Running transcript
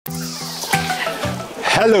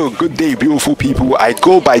Hello, good day, beautiful people. I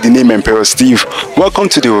go by the name Emperor Steve. Welcome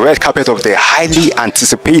to the red carpet of the highly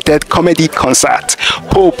anticipated comedy concert,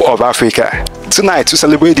 Pope of Africa. Tonight, to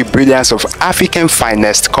celebrate the brilliance of African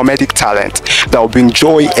finest comedic talent that will bring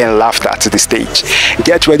joy and laughter to the stage.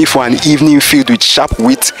 Get ready for an evening filled with sharp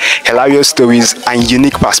wit, hilarious stories, and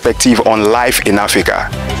unique perspective on life in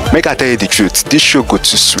Africa. Make I tell you the truth, this show go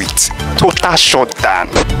too sweet. Total shutdown.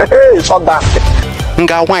 Hey, shutdown.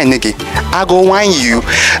 Nga wine nigga, I go wine you.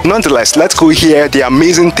 Nonetheless, let's go hear the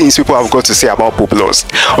amazing things people have got to say about Pope Laws.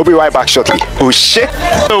 We'll be right back shortly. Oh shit.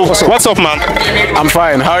 So, what's up, man? I'm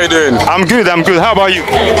fine. How are you doing? I'm good. How about you?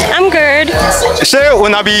 I'm good. Say,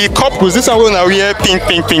 when I be couples, this one when I wear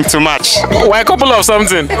pink to match. Why a couple of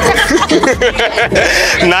something?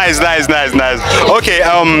 Nice. Okay,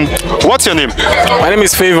 what's your name? My name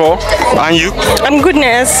is Favor. And you? I'm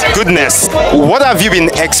Goodness. Goodness. What have you been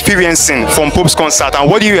experiencing from Pope's concert, and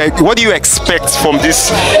what do you expect from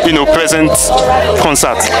this, present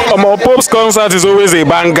concert? Pope's concert is always a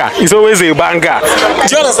banger. It's always a banger.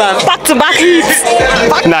 Do you understand? Back to back hits.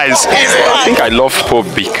 Nice. I think I love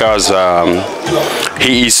Pope because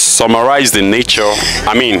he is summarized in nature.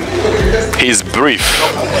 I mean, he's brief.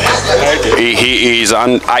 He is,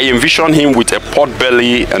 and I envision him with a pot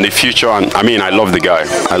belly in the future. And I mean, I love the guy.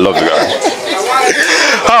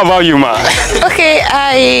 How about you, ma? Okay,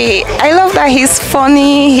 I love that he's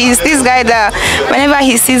funny. He's this guy that whenever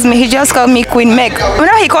he sees me, he just calls me Queen Meg.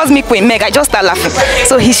 Whenever he calls me Queen Meg, I just start laughing.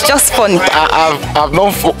 So he's just funny. I've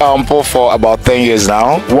known Pope for about 10 years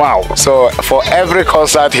now. Wow. So for every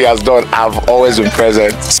concert he has done, I've always been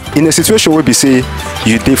present. In a situation where we say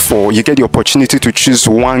you get the opportunity to choose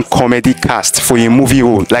one comedy cast for a movie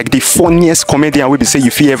role, like the funniest comedian we say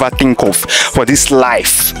if you ever think of for this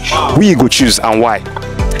life, who you go choose and why?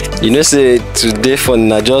 Say today for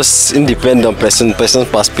just independent person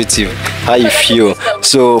perspective, how you feel.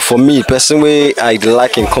 So for me, person way I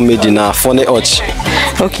like in comedy now, funny urge.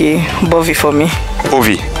 Okay, Bovie for me.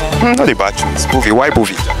 Bovie. Not a bad choice. Bovie. Why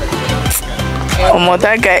Bovie?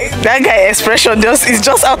 That guy expression is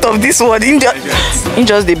just out of this world. He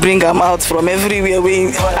just they bring him out from everywhere.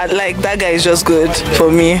 Like that guy is just good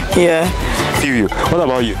for me. Yeah. What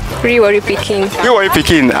about you? Worry picking.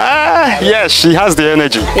 Ah, yes, she has the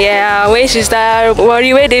energy. Yeah, when she start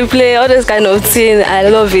worry where they play all those kind of things, I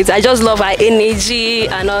love it. I just love her energy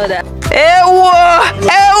and all that.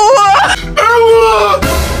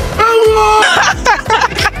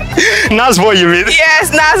 Nas boy, you mean?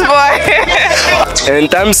 Yes, Nas boy. In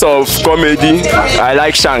terms of comedy, I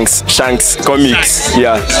like Shanks comics.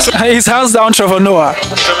 Yeah. He's hands down Trevor Noah.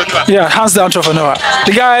 Yeah, hands down Trevor Noah.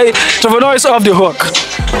 The guy, Trevor Noah is off the hook.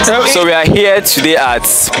 So we are here today at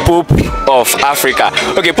Pope of Africa.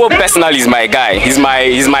 Okay, Pope personally is my guy. He's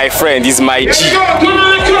my friend. He's my G.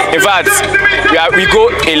 In fact, we go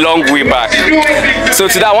a long way back. So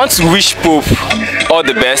today I want to wish Pope all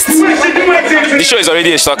the best. The show is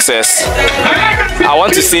already a success. I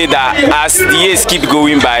want to say that as the years keep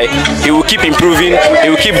going by, he will keep improving, he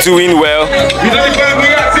will keep doing well.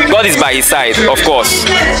 God is by his side, of course.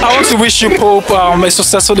 I want to wish you, Pope, a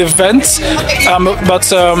successful event,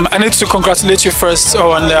 but I need to congratulate you first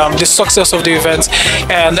on the success of the event.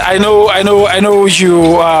 And I know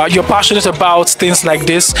you're passionate about things like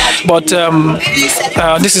this, but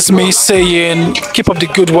this is me saying keep up the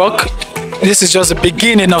good work. This is just the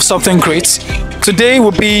beginning of something great. Today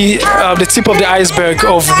will be the tip of the iceberg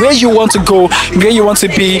of where you want to go, where you want to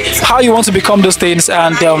be, how you want to become those things,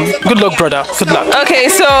 and good luck, brother. Good luck. Okay,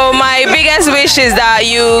 so my biggest wish is that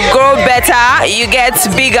you grow better, you get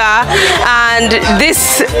bigger, and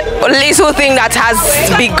this little thing that has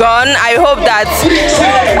begun, I hope that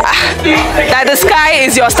the sky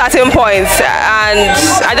is your starting point, and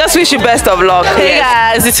I just wish you best of luck. Hey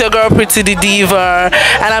guys, it's your girl Pretty the Diva,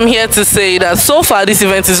 and I'm here to say that so far this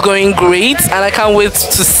event is going great, and I can't wait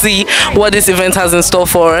to see what this event has in store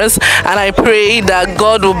for us. And I pray that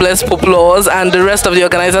God will bless Pope Laws and the rest of the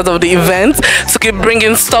organizers of the event to keep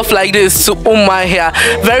bringing stuff like this to Umma here.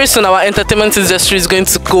 Very soon our entertainment industry is going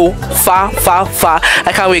to go far.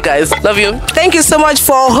 I can't wait, guys. Love you. Thank you so much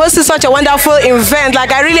for hosting such a wonderful event.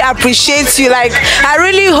 Like, I really appreciate you. Like, I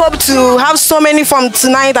really hope to have so many from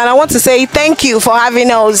tonight, and I want to say thank you for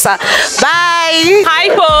having us. Bye. Hi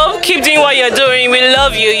Pope, keep doing what you're doing. We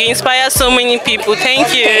love you. You inspire so many people.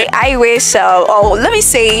 Thank you. Okay, I wish, let me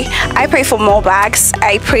say, I pray for more bags.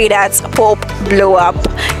 I pray that Pope blow up.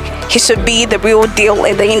 He should be the real deal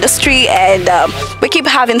in the industry, and we keep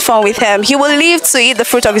having fun with him. He will live to eat the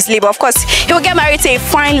fruit of his labor. Of course, he will get married to a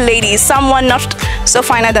fine lady, someone not so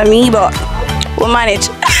finer than me, but we'll manage.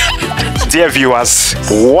 Dear viewers,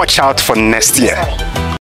 watch out for next year.